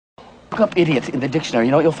Look up idiot in the dictionary.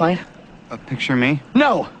 You know what you'll find? Picture me?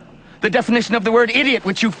 No! The definition of the word idiot,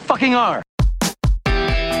 which you fucking are.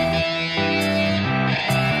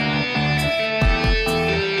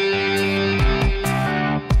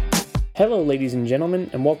 Hello, ladies and gentlemen,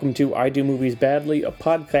 and welcome to I Do Movies Badly, a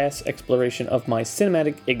podcast exploration of my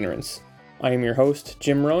cinematic ignorance. I am your host,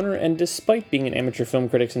 Jim Rohner, and despite being an amateur film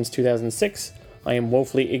critic since 2006, I am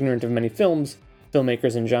woefully ignorant of many films,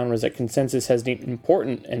 filmmakers, and genres that consensus has deemed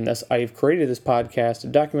important, and thus I have created this podcast to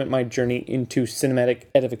document my journey into cinematic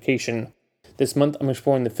edification. This month, I'm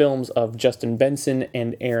exploring the films of Justin Benson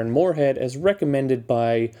and Aaron Moorhead as recommended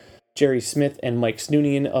by Jerry Smith and Mike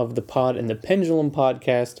Snoonian of the Pod and the Pendulum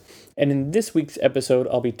podcast, and in this week's episode,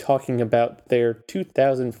 I'll be talking about their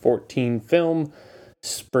 2014 film,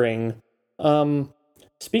 Spring.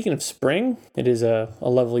 Speaking of spring, it is a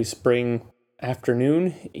lovely spring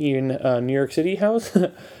afternoon in New York City. How's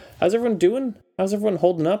everyone doing? How's everyone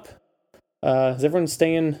holding up? Is everyone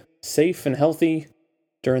staying safe and healthy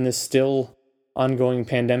during this still ongoing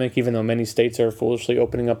pandemic, even though many states are foolishly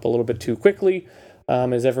opening up a little bit too quickly?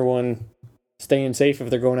 Is everyone staying safe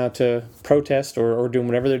if they're going out to protest or doing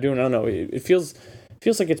whatever they're doing? I don't know. It feels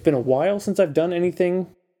like it's been a while since I've done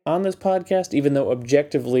anything on this podcast, even though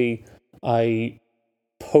objectively I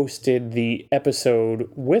posted the episode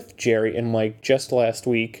with Jerry and Mike just last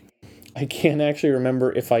week. I can't actually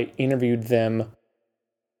remember if I interviewed them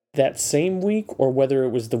that same week or whether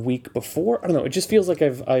it was the week before. I don't know. It just feels like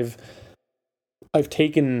I've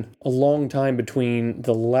taken a long time between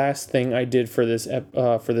the last thing I did for this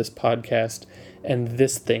podcast and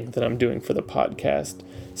this thing that I'm doing for the podcast.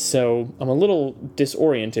 So I'm a little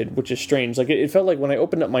disoriented, which is strange. Like it felt like when I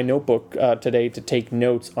opened up my notebook today to take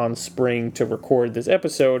notes on Spring to record this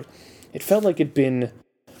episode, it felt like it'd been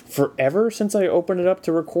forever since I opened it up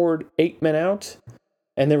to record 8 Men Out,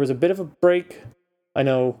 and there was a bit of a break. I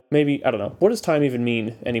know, maybe, I don't know. What does time even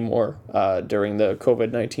mean anymore during the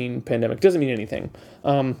COVID-19 pandemic? Doesn't mean anything.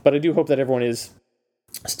 But I do hope that everyone is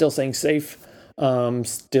still staying safe,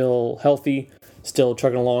 still healthy, still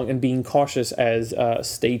trucking along, and being cautious as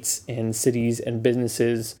states and cities and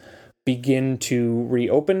businesses begin to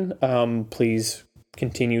reopen. Please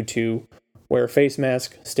continue to wear a face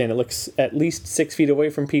mask, stand at least 6 feet away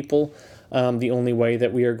from people. The only way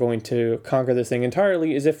that we are going to conquer this thing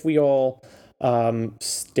entirely is if we all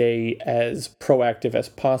stay as proactive as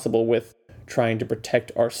possible with trying to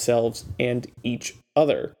protect ourselves and each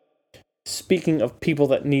other. Speaking of people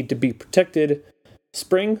that need to be protected,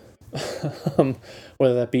 Spring,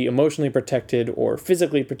 whether that be emotionally protected or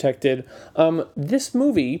physically protected, this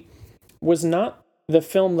movie was not the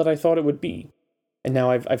film that I thought it would be. And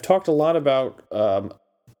now I've talked a lot about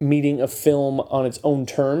meeting a film on its own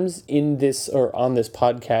terms in this or on this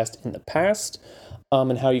podcast in the past.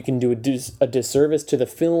 And how you can do a disservice to the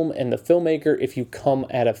film and the filmmaker if you come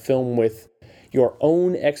at a film with your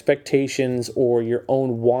own expectations or your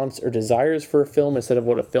own wants or desires for a film instead of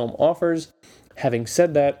what a film offers. Having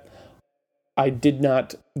said that, I did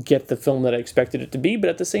not get the film that I expected it to be, but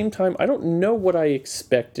at the same time, I don't know what I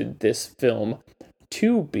expected this film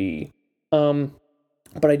to be. But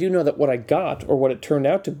I do know that what I got, or what it turned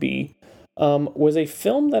out to be, was a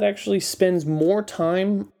film that actually spends more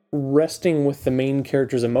time resting with the main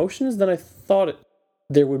character's emotions than I thought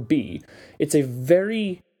there would be. It's a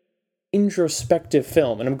very introspective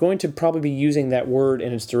film, and I'm going to probably be using that word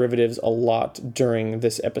and its derivatives a lot during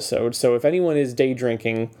this episode. So if anyone is day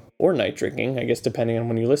drinking or night drinking, I guess depending on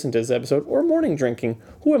when you listen to this episode, or morning drinking,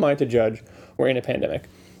 who am I to judge? We're in a pandemic.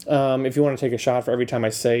 If you want to take a shot for every time I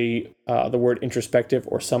say the word introspective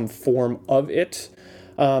or some form of it,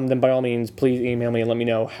 then by all means, please email me and let me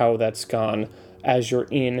know how that's gone as you're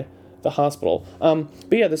in the hospital.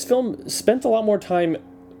 But yeah, this film spent a lot more time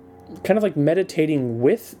kind of like meditating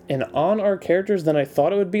with and on our characters than I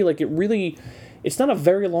thought it would be. Like it's not a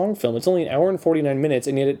very long film. It's only an hour and 49 minutes,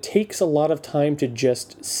 and yet it takes a lot of time to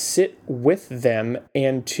just sit with them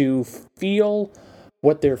and to feel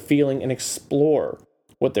what they're feeling and explore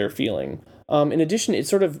what they're feeling. In addition,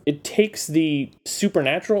 it takes the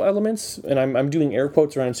supernatural elements, and I'm doing air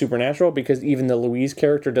quotes around supernatural because even the Louise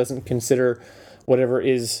character doesn't consider whatever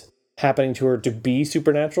is happening to her to be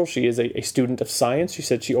supernatural. She is a student of science. She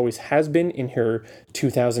said she always has been in her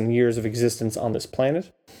 2,000 years of existence on this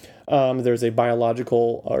planet. There's a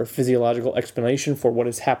biological or physiological explanation for what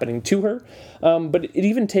is happening to her. But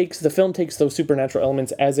the film takes those supernatural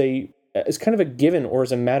elements as kind of a given or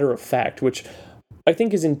as a matter of fact, which I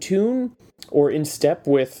think is in tune or in step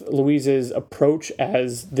with Louise's approach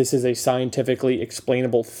as this is a scientifically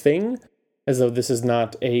explainable thing, as though this is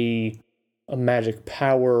not a a magic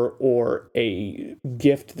power or a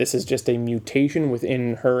gift. This is just a mutation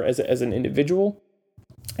within her as an individual.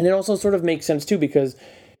 And it also sort of makes sense too, because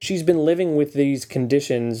she's been living with these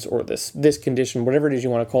conditions, or this condition, whatever it is you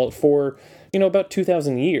want to call it, for, about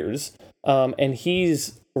 2,000 years. And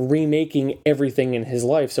he's remaking everything in his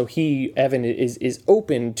life. So Evan, is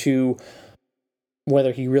open to,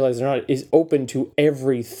 whether he realizes it or not, is open to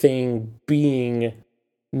everything being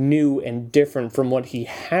new and different from what he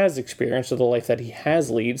has experienced, or the life that he has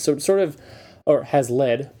led. So it sort of, or has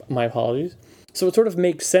led, my apologies. So it sort of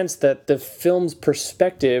makes sense that the film's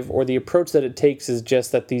perspective, or the approach that it takes, is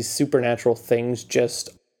just that these supernatural things just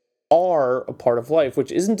are a part of life,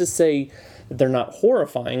 which isn't to say that they're not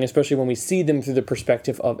horrifying, especially when we see them through the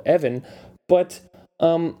perspective of Evan, but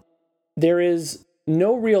there is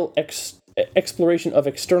no real exploration of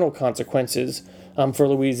external consequences for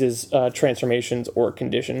Louise's transformations or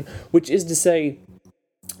condition, which is to say,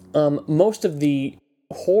 most of the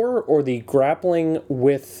horror or the grappling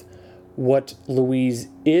with what Louise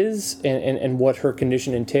is and what her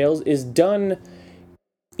condition entails is done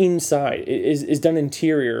inside, is done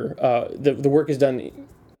interior. The work is done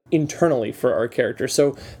internally for our character.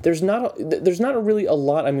 So there's not really a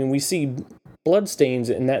lot. I mean, we see bloodstains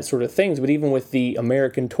and that sort of things, but even with the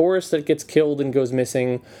American tourist that gets killed and goes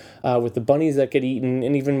missing, with the bunnies that get eaten,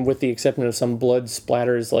 and even with the exception of some blood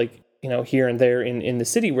splatters, like, here and there in the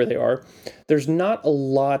city where they are, there's not a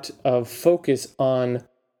lot of focus on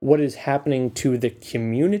what is happening to the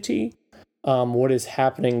community, what is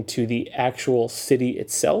happening to the actual city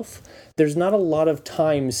itself. There's not a lot of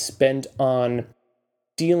time spent on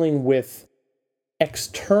dealing with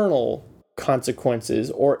external consequences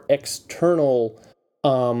or external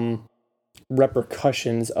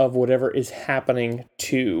repercussions of whatever is happening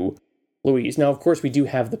to Louise. Now, of course, we do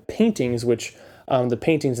have the paintings, which the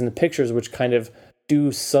paintings and the pictures, which kind of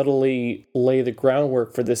do subtly lay the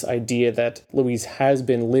groundwork for this idea that Louise has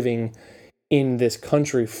been living in this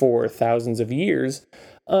country for thousands of years.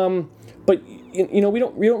 But we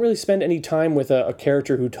don't really spend any time with a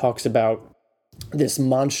character who talks about this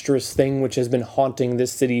monstrous thing which has been haunting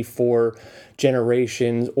this city for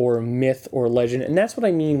generations, or myth or legend. And that's what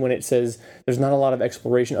I mean when it says there's not a lot of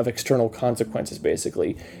exploration of external consequences.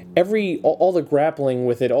 Basically, all the grappling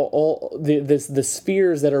with it, all the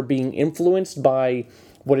spheres that are being influenced by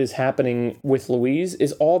what is happening with Louise,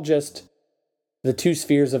 is all just the two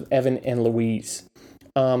spheres of Evan and Louise.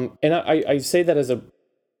 And I say that as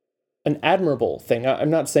an admirable thing.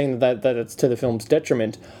 I'm not saying that it's to the film's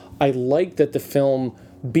detriment. I like that the film,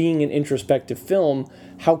 being an introspective film,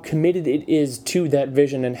 how committed it is to that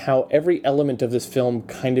vision, and how every element of this film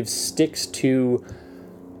kind of sticks to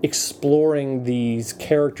exploring these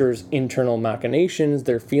characters' internal machinations,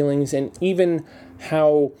 their feelings, and even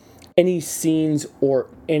how any scenes or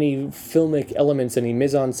any filmic elements, any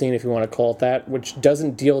mise-en-scene, if you want to call it that, which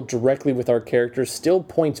doesn't deal directly with our characters, still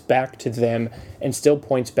points back to them and still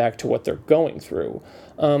points back to what they're going through.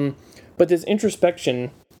 But this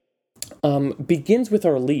introspection begins with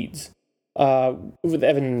our leads, with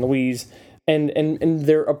Evan and Louise, and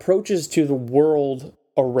their approaches to the world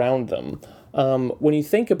around them. When you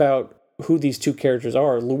think about who these two characters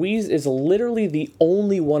are, Louise is literally the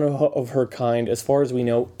only one of her kind, as far as we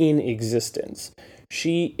know, in existence.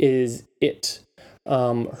 She is it.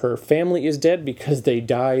 Her family is dead because they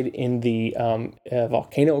died in the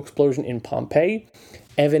volcano explosion in Pompeii.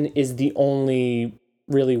 Evan is the only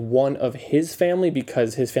really one of his family,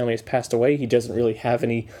 because his family has passed away. He doesn't really have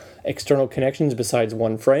any external connections besides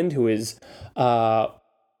one friend who is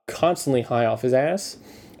constantly high off his ass.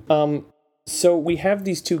 So we have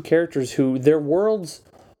these two characters who, their worlds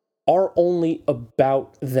are only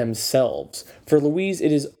about themselves. For Louise,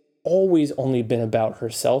 it has always only been about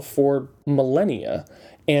herself for millennia.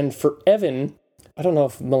 And for Evan, I don't know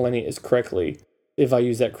if millennia is correctly, if I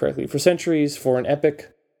use that correctly, for centuries, for an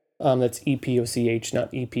epic, that's EPOCH,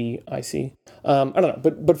 not EPIC. I don't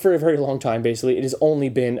know, but for a very long time, basically, it has only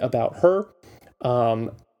been about her, and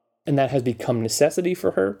that has become necessity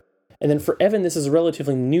for her. And then for Evan, this is a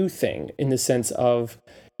relatively new thing, in the sense of,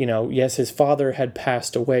 yes, his father had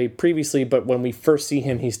passed away previously, but when we first see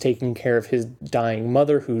him, he's taking care of his dying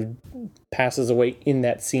mother, who passes away in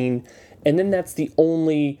that scene. And then that's the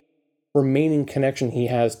only remaining connection he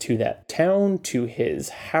has to that town, to his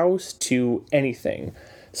house, to anything.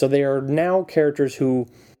 So they are now characters who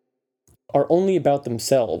are only about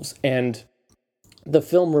themselves, and the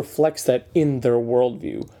film reflects that in their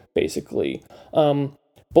worldview, basically.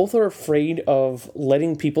 Both are afraid of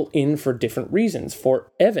letting people in for different reasons.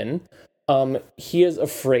 For Evan, he is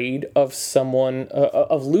afraid of someone,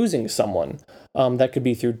 of losing someone. That could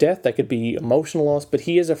be through death, that could be emotional loss, but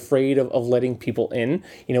he is afraid of letting people in.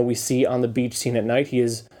 You know, we see on the beach scene at night, he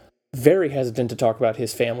is very hesitant to talk about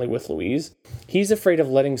his family with Louise. He's afraid of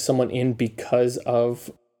letting someone in because of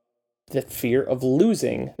the fear of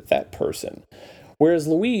losing that person. Whereas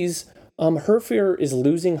Louise, her fear is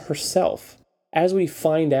losing herself. As we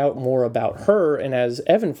find out more about her, and as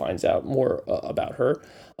Evan finds out more about her,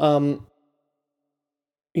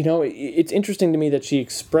 you know, it's interesting to me that she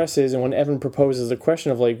expresses, and when Evan proposes the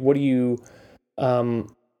question of like, what do you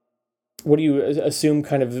assume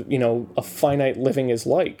kind of, you know, a finite living is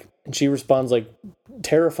like? And she responds like,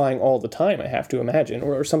 terrifying all the time, I have to imagine,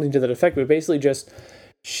 or something to that effect. But basically just,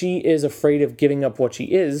 she is afraid of giving up what she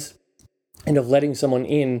is and of letting someone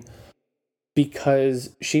in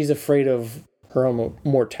because she's afraid of her own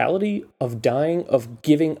mortality, of dying, of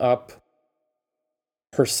giving up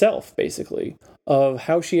herself, basically, of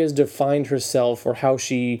how she has defined herself, or how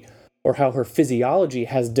her physiology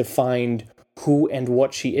has defined who and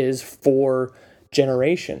what she is for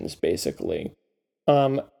generations, basically.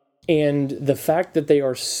 And the fact that they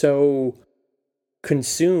are so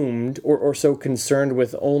consumed or so concerned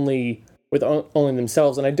with only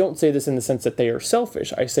themselves, and I don't say this in the sense that they are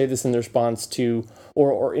selfish. I say this in response to,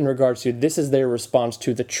 or in regards to, this is their response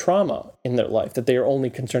to the trauma in their life, that they are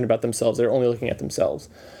only concerned about themselves. They're only looking at themselves.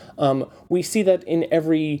 We see that in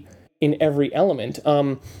every element,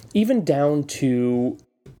 even down to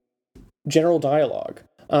general dialogue.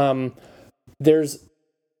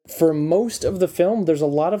 For most of the film, there's a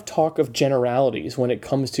lot of talk of generalities when it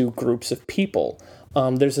comes to groups of people.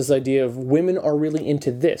 There's this idea of women are really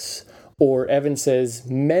into this, or Evan says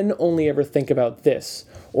men only ever think about this,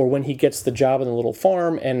 or when he gets the job in the little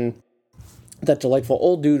farm and that delightful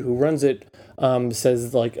old dude who runs it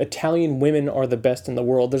says like Italian women are the best in the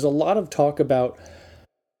world. There's a lot of talk about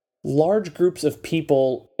large groups of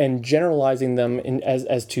people and generalizing them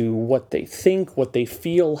as to what they think, what they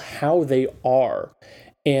feel, how they are.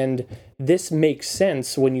 And this makes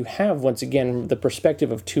sense when you have, once again, the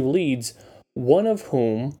perspective of two leads, one of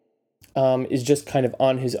whom is just kind of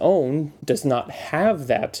on his own, does not have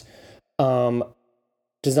that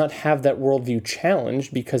worldview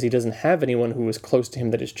challenged because he doesn't have anyone who is close to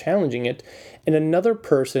him that is challenging it, and another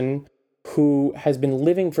person who has been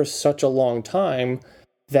living for such a long time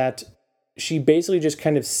that she basically just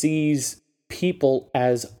kind of sees people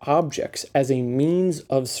as objects, as a means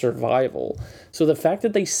of survival. So the fact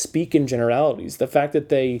that they speak in generalities, the fact that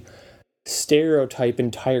they stereotype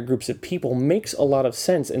entire groups of people makes a lot of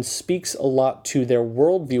sense and speaks a lot to their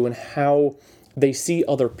worldview and how they see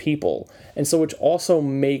other people. And so which also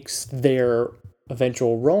makes their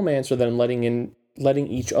eventual romance, or them letting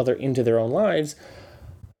each other into their own lives,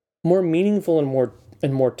 more meaningful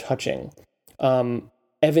and more touching.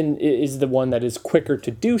 Evan is the one that is quicker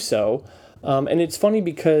to do so. And it's funny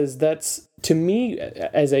because that's, to me,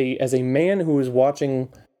 as a man who is watching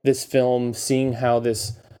this film, seeing how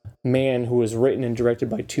this man who was written and directed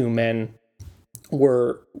by two men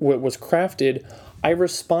was crafted, I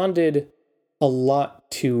responded a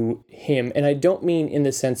lot to him. And I don't mean in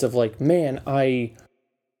the sense of like, man, I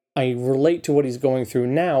relate to what he's going through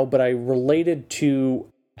now, but I related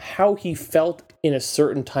to how he felt in a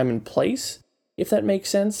certain time and place, if that makes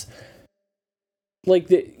sense. Like,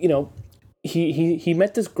 he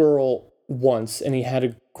met this girl once and he had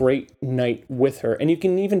a great night with her, and you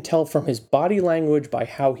can even tell from his body language, by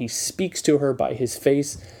how he speaks to her, by his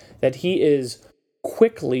face, that he is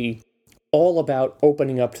quickly all about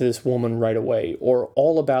opening up to this woman right away, or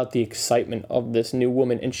all about the excitement of this new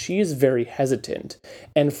woman, and she is very hesitant.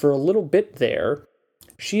 And for a little bit there,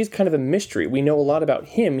 she's kind of a mystery. We know a lot about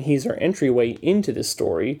him, he's our entryway into this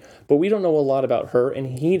story, but we don't know a lot about her,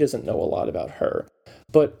 and he doesn't know a lot about her.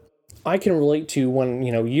 But I can relate to when,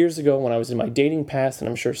 years ago when I was in my dating past, and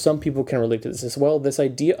I'm sure some people can relate to this as well, this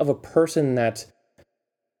idea of a person that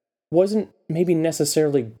wasn't maybe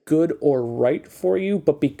necessarily good or right for you,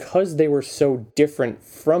 but because they were so different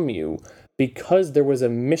from you, because there was a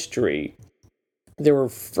mystery, there were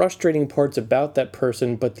frustrating parts about that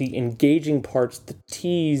person, but the engaging parts, the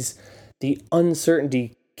tease, the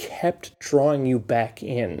uncertainty kept drawing you back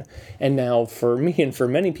in. And now for me and for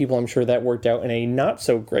many people, I'm sure that worked out in a not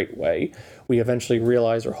so great way. We eventually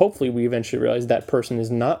realize, or hopefully we eventually realize, that person is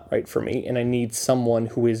not right for me, and I need someone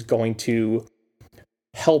who is going to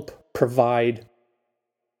help provide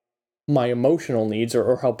my emotional needs,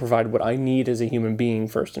 or help provide what I need as a human being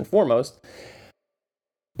first and foremost.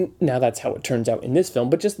 Now that's how it turns out in this film,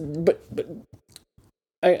 but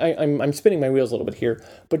I'm spinning my wheels a little bit here,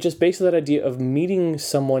 but just based on that idea of meeting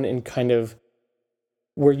someone and kind of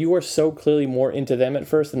where you are so clearly more into them at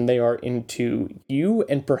first than they are into you,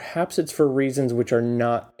 and perhaps it's for reasons which are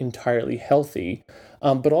not entirely healthy,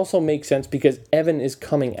 but also makes sense because Evan is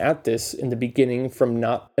coming at this in the beginning from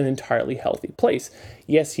not an entirely healthy place.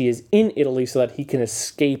 Yes, he is in Italy so that he can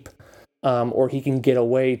escape, or he can get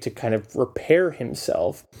away to kind of repair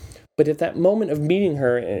himself. But at that moment of meeting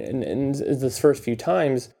her in this first few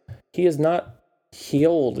times, he is not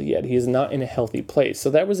healed yet. He is not in a healthy place. So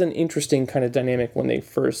that was an interesting kind of dynamic when they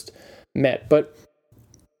first met. But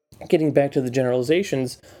getting back to the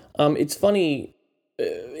generalizations, it's funny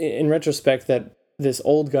in retrospect that this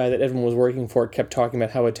old guy that Evan was working for kept talking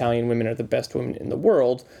about how Italian women are the best women in the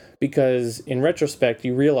world, because in retrospect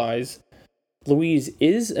you realize Louise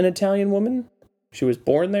is an Italian woman. She was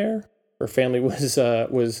born there. Her family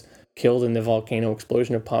was killed in the volcano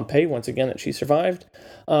explosion of Pompeii, once again, that she survived.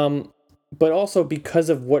 But also because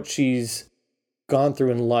of what she's gone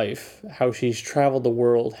through in life, how she's traveled the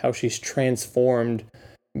world, how she's transformed,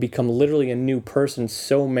 become literally a new person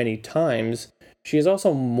so many times, she is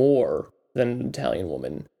also more than an Italian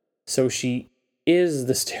woman. So she is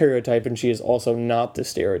the stereotype, and she is also not the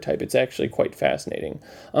stereotype. It's actually quite fascinating.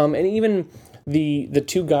 And even the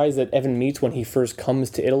two guys that Evan meets when he first comes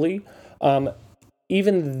to Italy,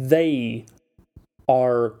 even they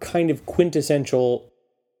are kind of quintessential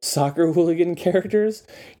soccer hooligan characters,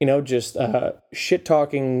 just shit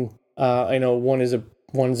talking. I know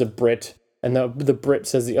one's a Brit, and the Brit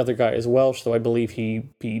says the other guy is Welsh, so I believe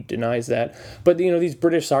he denies that. But these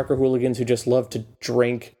British soccer hooligans who just love to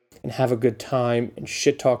drink and have a good time and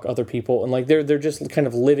shit talk other people, and they're just kind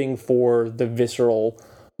of living for the visceral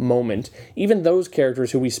moment. Even those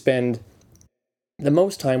characters who we spend the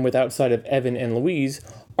most time with outside of Evan and Louise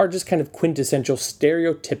are just kind of quintessential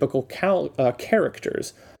stereotypical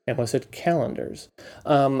characters. I almost said calendars.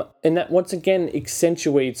 And that once again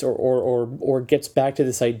accentuates or gets back to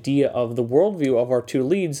this idea of the worldview of our two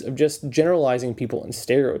leads of just generalizing people and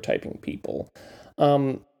stereotyping people.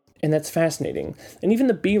 And that's fascinating. And even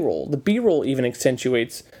the B-roll even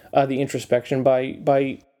accentuates the introspection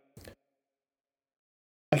by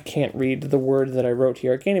I can't read the word that I wrote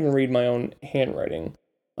here. I can't even read my own handwriting.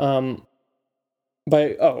 I'm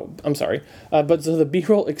sorry. But so the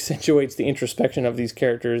B-roll accentuates the introspection of these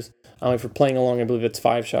characters. If you're playing along, I believe it's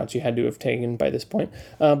 5 shots you had to have taken by this point.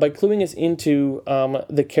 By cluing us into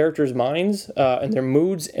the characters' minds and their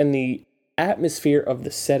moods and the atmosphere of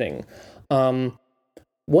the setting.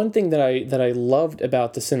 One thing that I loved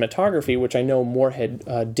about the cinematography, which I know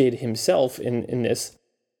Moorhead did himself in this,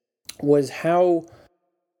 was how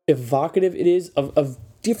evocative it is of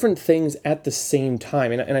different things at the same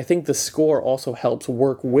time. And I think the score also helps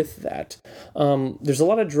work with that. There's a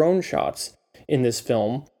lot of drone shots in this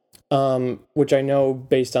film, which I know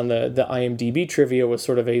based on the IMDb trivia was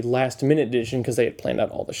sort of a last minute addition because they had planned out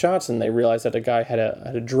all the shots and they realized that a guy had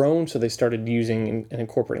a drone, so they started using and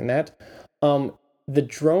incorporating that. The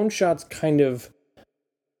drone shots kind of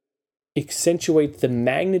accentuate the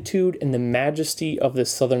magnitude and the majesty of the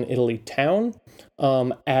southern Italy town,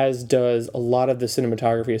 as does a lot of the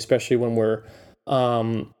cinematography, especially when we're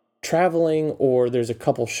traveling, or there's a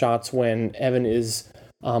couple shots when Evan is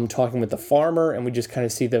talking with the farmer, and we just kind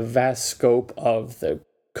of see the vast scope of the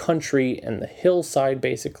country and the hillside,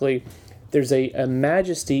 basically. There's a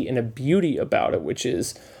majesty and a beauty about it, which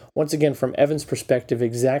is, once again, from Evan's perspective,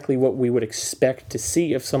 exactly what we would expect to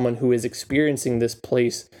see of someone who is experiencing this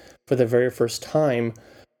place for the very first time.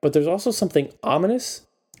 But there's also something ominous,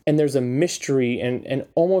 and there's a mystery and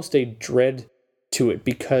almost a dread to it,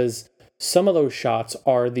 because some of those shots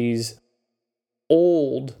are these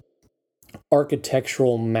old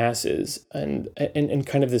architectural masses and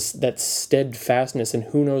kind of that steadfastness, and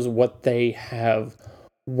who knows what they have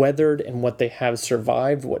weathered and what they have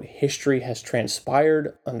survived, what history has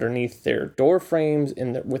transpired underneath their door frames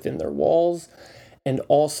within their walls, and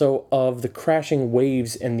also of the crashing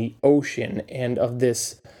waves and the ocean, and of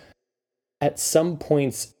this, at some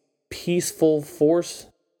points, peaceful force,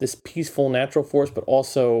 this peaceful natural force, but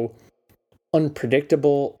also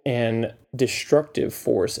unpredictable and destructive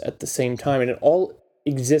force at the same time. And it all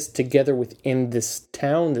exists together within this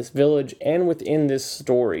town, this village, and within this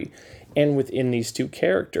story, and within these two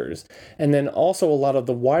characters. And then also a lot of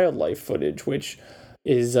the wildlife footage, which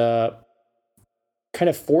is kind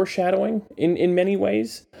of foreshadowing in many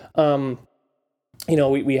ways. We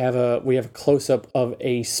have a close-up of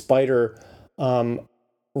a spider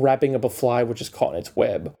wrapping up a fly which is caught in its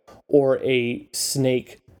web, or a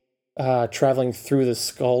snake traveling through the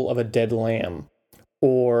skull of a dead lamb,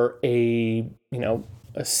 or a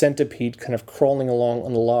centipede kind of crawling along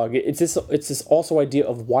on the log. It's this also idea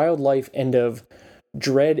of wildlife and of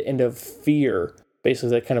dread and of fear basically,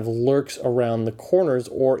 that kind of lurks around the corners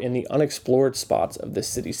or in the unexplored spots of the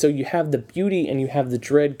city. So you have the beauty and you have the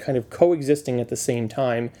dread kind of coexisting at the same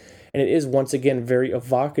time, and it is, once again, very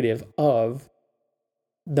evocative of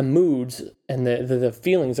the moods and the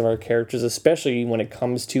feelings of our characters, especially when it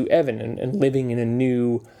comes to Evan and living in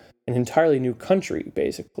an entirely new country,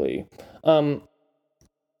 basically.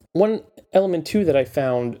 One element, too, that I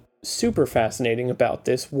found super fascinating about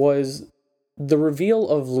this was the reveal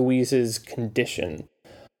of Louise's condition,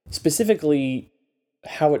 specifically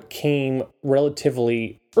how it came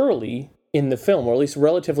relatively early in the film, or at least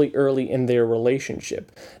relatively early in their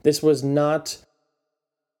relationship. This was not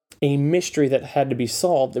a mystery that had to be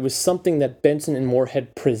solved. It was something that Benson and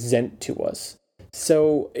Moorhead present to us.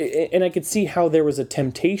 So, and I could see how there was a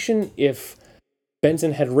temptation if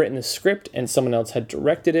Benson had written a script and someone else had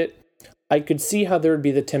directed it. I could see how there would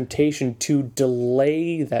be the temptation to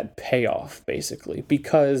delay that payoff, basically,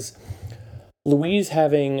 because Louise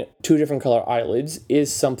having two different color eyelids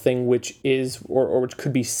is something which is, or which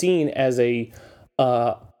could be seen as a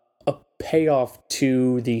payoff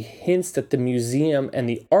to the hints that the museum and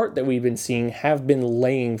the art that we've been seeing have been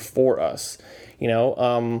laying for us. You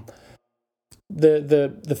know,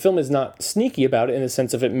 the film is not sneaky about it in the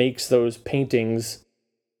sense of it makes those paintings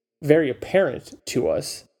very apparent to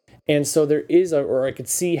us. And so there is, or I could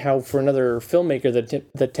see how for another filmmaker,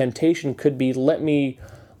 the temptation could be, let me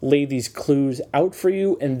lay these clues out for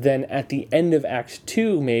you, and then at the end of Act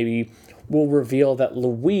 2, maybe, we'll reveal that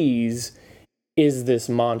Louise is this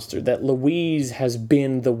monster, that Louise has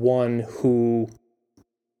been the one who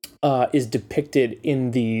is depicted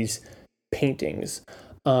in these paintings.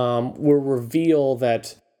 We'll reveal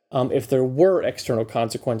that if there were external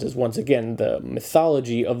consequences, once again, the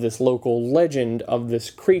mythology of this local legend of this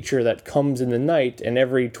creature that comes in the night and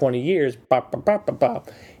every 20 years,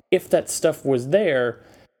 if that stuff was there,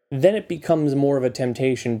 then it becomes more of a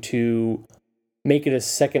temptation to make it a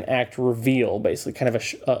second act reveal, basically, kind of a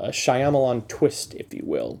Shyamalan twist, if you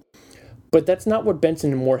will. But that's not what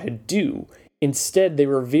Benson and Moorhead do. Instead, they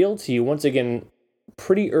reveal to you, once again,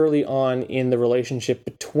 pretty early on in the relationship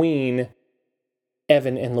between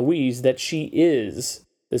Evan and Louise, that she is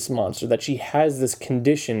this monster, that she has this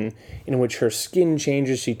condition in which her skin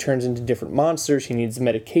changes, she turns into different monsters, she needs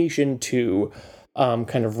medication to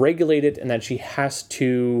kind of regulate it, and that she has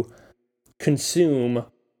to consume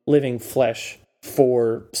living flesh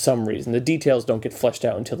for some reason. The details don't get fleshed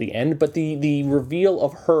out until the end, but the reveal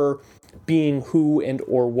of her being who and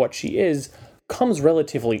or what she is comes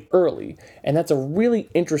relatively early, and that's a really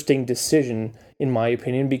interesting decision, in my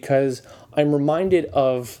opinion, because I'm reminded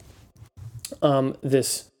of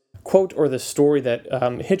this quote or the story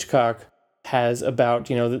that Hitchcock has about,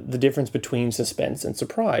 you know, the difference between suspense and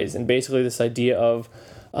surprise, and basically this idea of,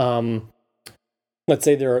 let's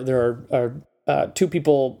say there are two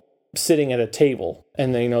people sitting at a table,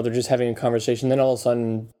 and they, you know, they're just having a conversation. Then all of a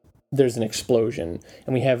sudden, there's an explosion,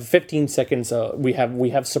 and we have 15 seconds. We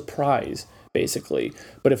have surprise, basically.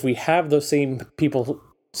 But if we have those same people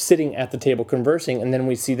sitting at the table conversing, and then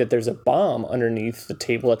we see that there's a bomb underneath the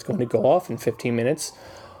table that's going to go off in 15 minutes,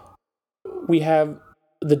 we have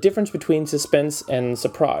the difference between suspense and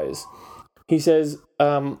surprise. He says,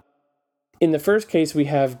 in the first case, we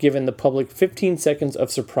have given the public 15 seconds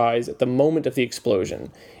of surprise at the moment of the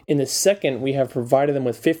explosion. In the second, we have provided them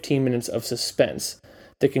with 15 minutes of suspense.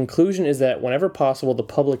 The conclusion is that whenever possible, the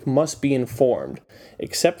public must be informed,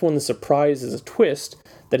 except when the surprise is a twist,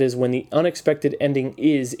 that is, when the unexpected ending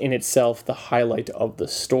is in itself the highlight of the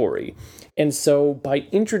story. And so, by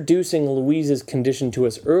introducing Louise's condition to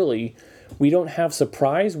us early, we don't have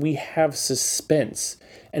surprise, we have suspense.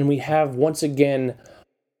 And we have, once again,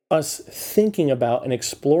 us thinking about and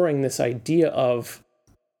exploring this idea of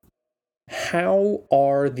how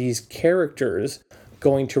are these characters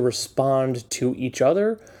going to respond to each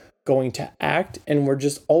other, going to act, and we're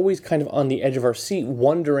just always kind of on the edge of our seat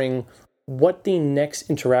wondering what the next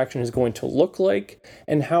interaction is going to look like,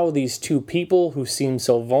 and how these two people who seem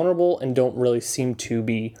so vulnerable and don't really seem to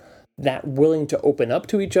be that willing to open up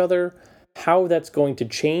to each other, how that's going to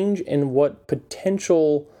change, and what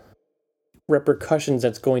potential repercussions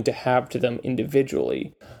that's going to have to them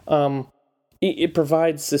individually. It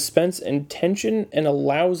provides suspense and tension and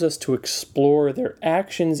allows us to explore their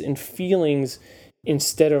actions and feelings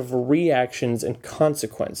instead of reactions and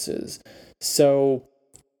consequences. So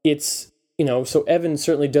it's, you know, so Evan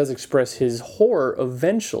certainly does express his horror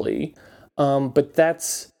eventually, but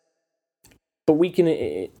we can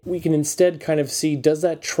instead kind of see, does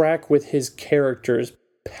that track with his character's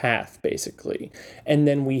path, basically? And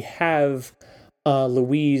then we have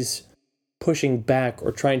Louise pushing back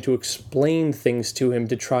or trying to explain things to him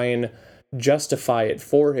to try and justify it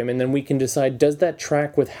for him, and then we can decide, does that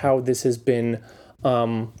track with how this has been,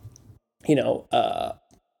 how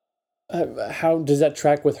does that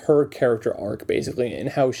track with her character arc, basically, and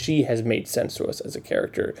how she has made sense to us as a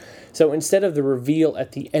character. So instead of the reveal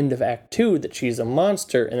at the end of Act 2 that she's a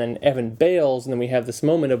monster, and then Evan bails, and then we have this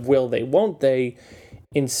moment of will they, won't they,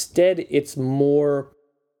 instead it's more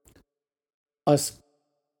us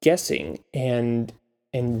guessing and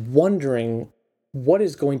wondering what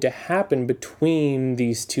is going to happen between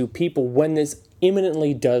these two people when this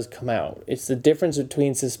imminently does come out. It's the difference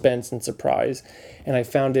between suspense and surprise, and I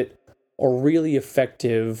found it a really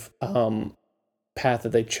effective path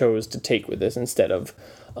that they chose to take with this, instead of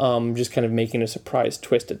just kind of making a surprise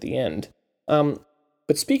twist at the end.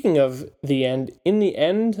 But speaking of the end, in the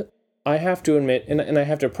end, I have to admit, and I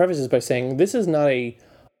have to preface this by saying, this is not a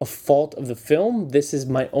fault of the film. This is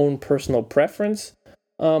my own personal preference.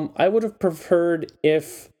 I would have preferred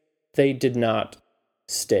if they did not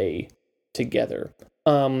stay together.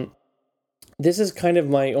 This is kind of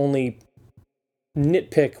my only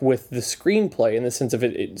nitpick with the screenplay, in the sense of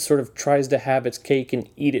it sort of tries to have its cake and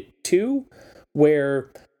eat it too,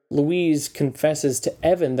 where Louise confesses to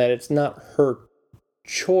Evan that it's not her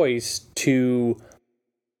choice to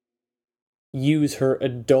use her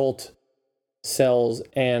adult cells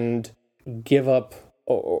and give up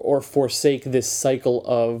or forsake this cycle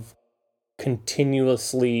of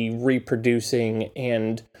continuously reproducing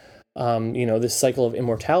and this cycle of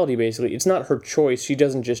immortality. Basically, it's not her choice. She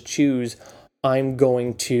doesn't just choose, I'm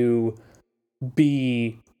going to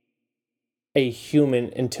be a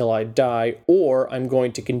human until I die, or I'm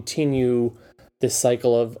going to continue this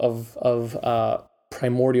cycle of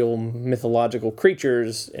primordial mythological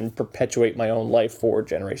creatures and perpetuate my own life for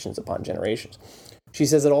generations upon generations. She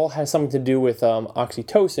says it all has something to do with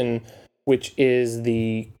oxytocin, which is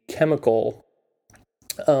the chemical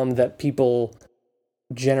that people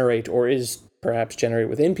generate, or is perhaps generated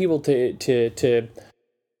within people to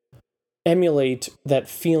emulate that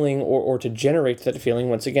feeling, or to generate that feeling,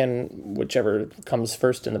 once again, whichever comes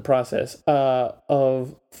first in the process,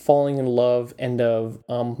 of falling in love and of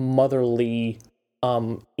motherly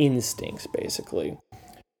instincts, basically.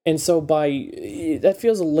 And so that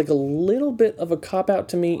feels like a little bit of a cop-out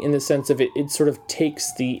to me, in the sense of it sort of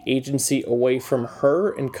takes the agency away from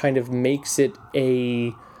her and kind of makes it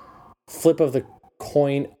a flip of the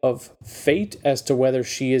coin of fate as to whether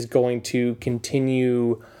she is going to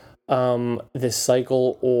continue this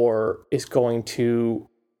cycle, or is going to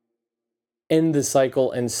end the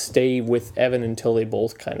cycle and stay with Evan until they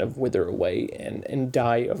both kind of wither away and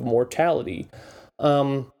die of mortality.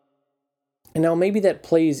 And now maybe that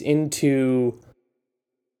plays into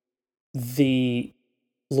the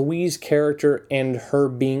Louise character and her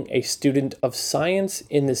being a student of science,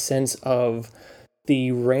 in the sense of the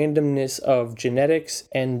randomness of genetics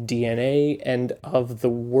and DNA, and of the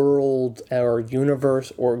world or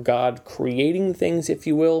universe or God creating things, if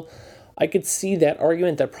you will. I could see that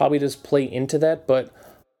argument. That probably does play into that, but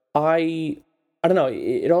I don't know.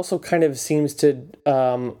 It also kind of seems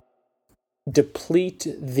to deplete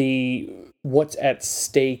the what's at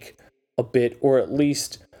stake a bit, or at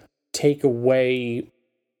least take away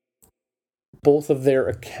both of their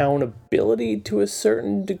accountability to a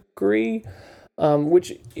certain degree,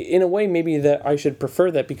 which in a way maybe that I should prefer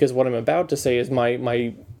that, because what I'm about to say is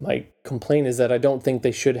my complaint is that I don't think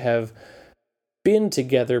they should have been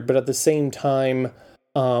together, but at the same time,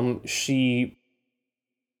 she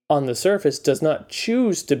on the surface does not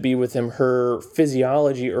choose to be with him. Her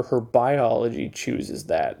physiology or her biology chooses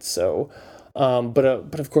that. So, but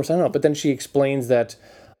of course, I don't know. But then she explains that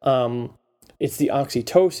it's the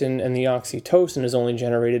oxytocin, and the oxytocin is only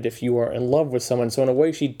generated if you are in love with someone. So in a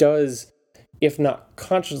way, she does, if not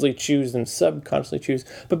consciously choose, then subconsciously choose.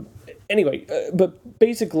 But anyway, but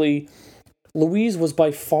basically, Louise was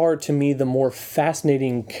by far, to me, the more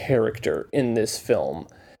fascinating character in this film.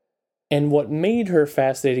 And what made her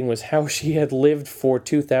fascinating was how she had lived for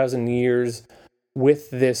 2,000 years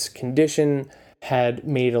with this condition, had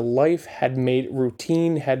made a life, had made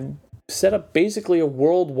routine, had set up basically a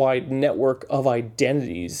worldwide network of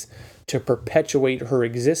identities to perpetuate her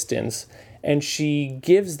existence. And she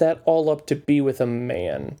gives that all up to be with a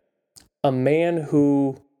man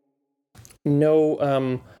who,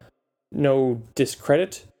 no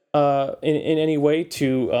discredit in any way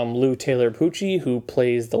to Lou Taylor Pucci, who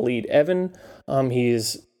plays the lead Evan.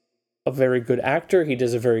 He's a very good actor. He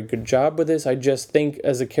does a very good job with this. I just think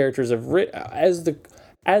as the characters as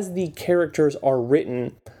the characters are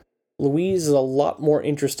written, Louise is a lot more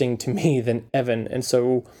interesting to me than Evan. And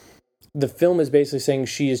so the film is basically saying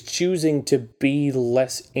she is choosing to be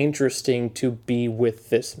less interesting to be with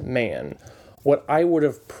this man. What I would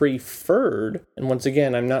have preferred, and once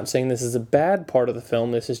again, I'm not saying this is a bad part of the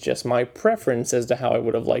film, this is just my preference as to how I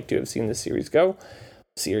would have liked to have seen this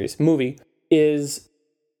movie, is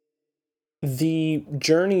the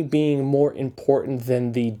journey being more important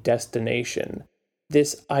than the destination.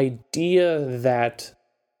 This idea that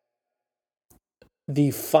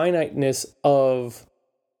the finiteness of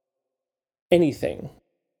anything,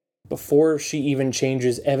 before she even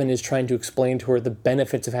changes, Evan is trying to explain to her the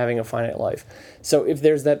benefits of having a finite life. So if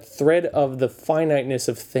there's that thread of the finiteness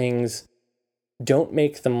of things, don't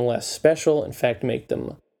make them less special. In fact, make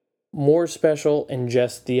them more special. And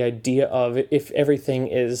just the idea of if everything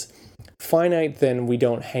is finite, then we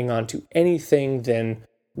don't hang on to anything. Then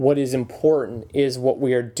what is important is what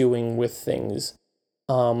we are doing with things.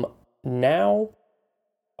 Now,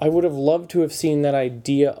 I would have loved to have seen that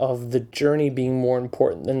idea of the journey being more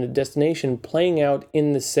important than the destination playing out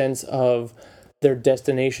in the sense of their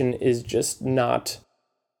destination is just not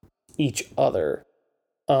each other.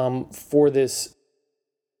 For this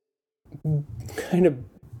kind of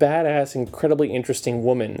badass, incredibly interesting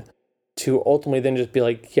woman to ultimately then just be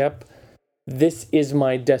like, yep, this is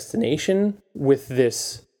my destination with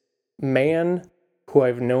this man who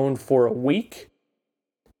I've known for a week.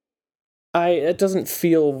 It doesn't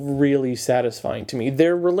feel really satisfying to me.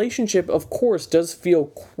 Their relationship, of course, does feel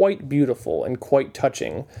quite beautiful and quite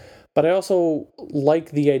touching, but I also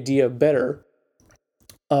like the idea better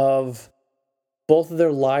of both of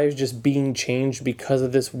their lives just being changed because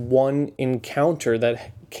of this one encounter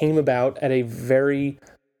that came about at a very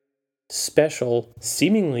special,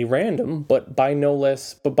 seemingly random, but by no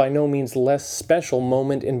means less special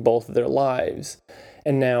moment in both of their lives.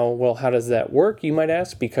 And now, well, how does that work, you might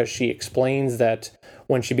ask? Because she explains that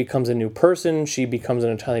when she becomes a new person, she becomes an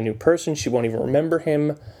entirely new person. She won't even remember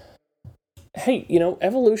him. Hey,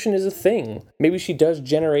 evolution is a thing. Maybe she does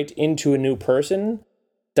generate into a new person,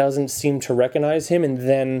 doesn't seem to recognize him, and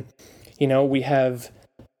then, we have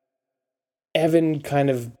Evan kind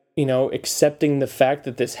of, accepting the fact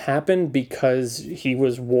that this happened because he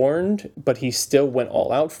was warned, but he still went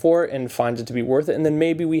all out for it and finds it to be worth it. And then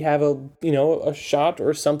maybe we have a shot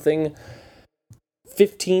or something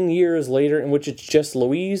 15 years later in which it's just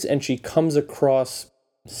Louise and she comes across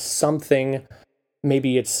something.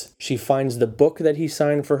 Maybe it's she finds the book that he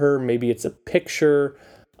signed for her. Maybe it's a picture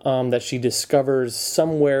that she discovers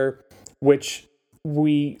somewhere, which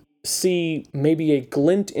we see maybe a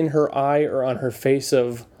glint in her eye or on her face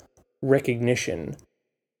of recognition.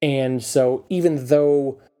 And so even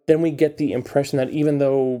though then we get the impression that even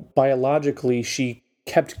though biologically she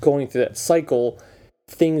kept going through that cycle,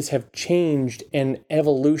 things have changed and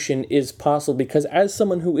evolution is possible, because as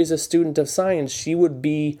someone who is a student of science, she would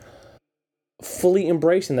be fully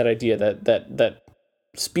embracing that idea that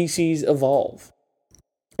species evolve.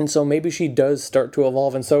 And so maybe she does start to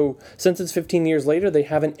evolve. And so since it's 15 years later, they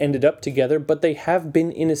haven't ended up together, but they have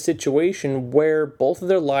been in a situation where both of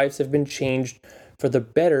their lives have been changed for the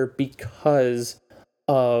better because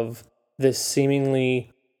of this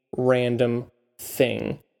seemingly random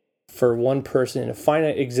thing for one person in a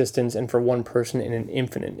finite existence and for one person in an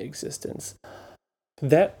infinite existence.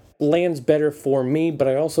 That lands better for me, but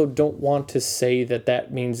I also don't want to say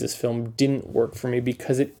that means this film didn't work for me,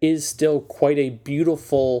 because it is still quite a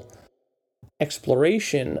beautiful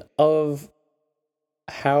exploration of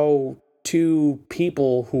how two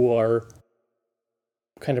people who are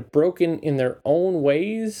kind of broken in their own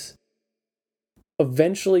ways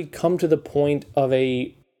eventually come to the point of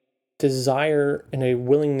a desire and a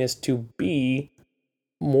willingness to be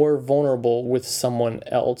more vulnerable with someone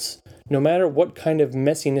else, no matter what kind of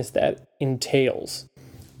messiness that entails.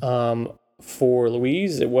 For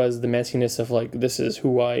Louise, it was the messiness of like, this is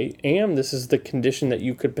who I am, this is the condition that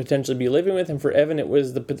you could potentially be living with. And for Evan, it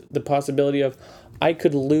was the possibility of, I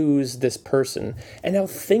could lose this person. And now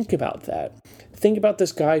think about that. Think about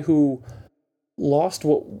this guy who lost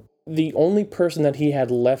the only person that he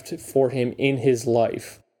had left for him in his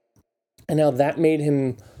life. And now that made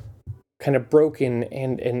him kind of broken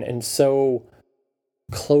and so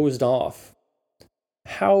closed off.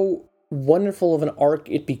 How wonderful of an arc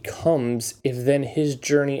it becomes if then his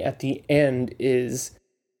journey at the end is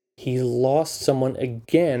he lost someone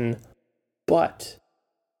again, but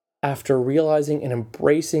after realizing and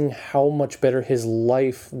embracing how much better his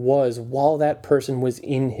life was while that person was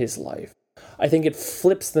in his life. I think it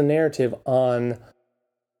flips the narrative on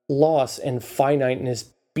loss and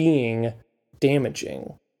finiteness being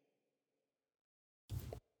damaging.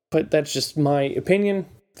 But that's just my opinion.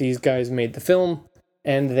 These guys made the film.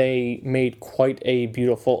 and they made quite a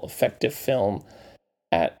beautiful, effective film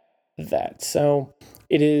at that. So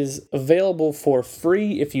it is available for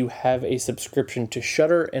free if you have a subscription to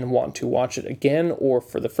Shudder and want to watch it again or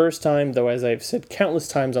for the first time, though as I've said countless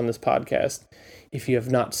times on this podcast, if you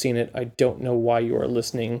have not seen it, I don't know why you are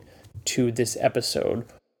listening to this episode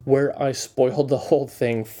where I spoiled the whole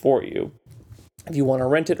thing for you. If you want to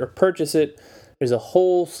rent it or purchase it, there's a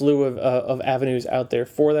whole slew of avenues out there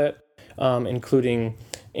for that, including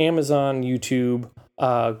Amazon, YouTube,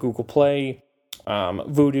 Google Play,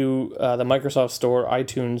 Vudu, the Microsoft Store,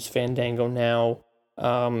 iTunes, Fandango Now,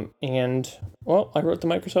 and, well, I wrote the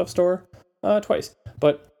Microsoft Store twice.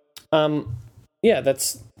 But, yeah,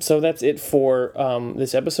 that's it for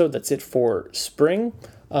this episode. That's it for spring.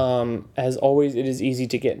 As always, it is easy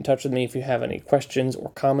to get in touch with me if you have any questions or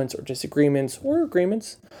comments or disagreements or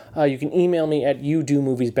agreements. You can email me at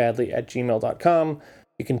youdomoviesbadly@gmail.com.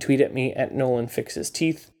 You can tweet at me at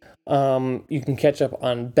NolanFixesTeeth. You can catch up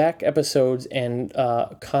on back episodes and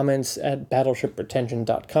comments at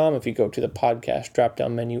battleshipretention.com if you go to the podcast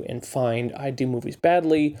drop-down menu and find I Do Movies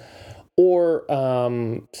Badly, or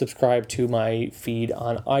subscribe to my feed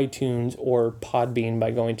on iTunes or Podbean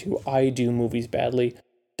by going to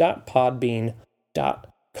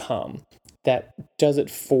idomoviesbadly.podbean.com. That does it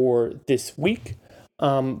for this week.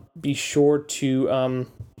 Be sure to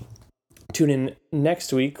tune in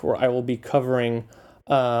next week where I will be covering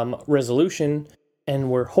Resolution,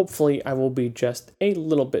 and where hopefully I will be just a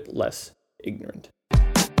little bit less ignorant.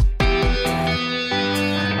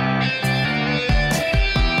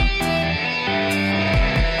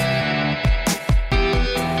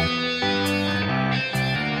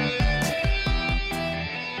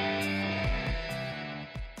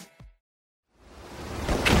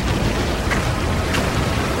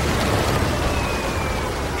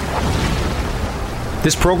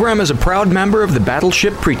 This program is a proud member of the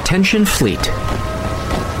Battleship Pretension Fleet.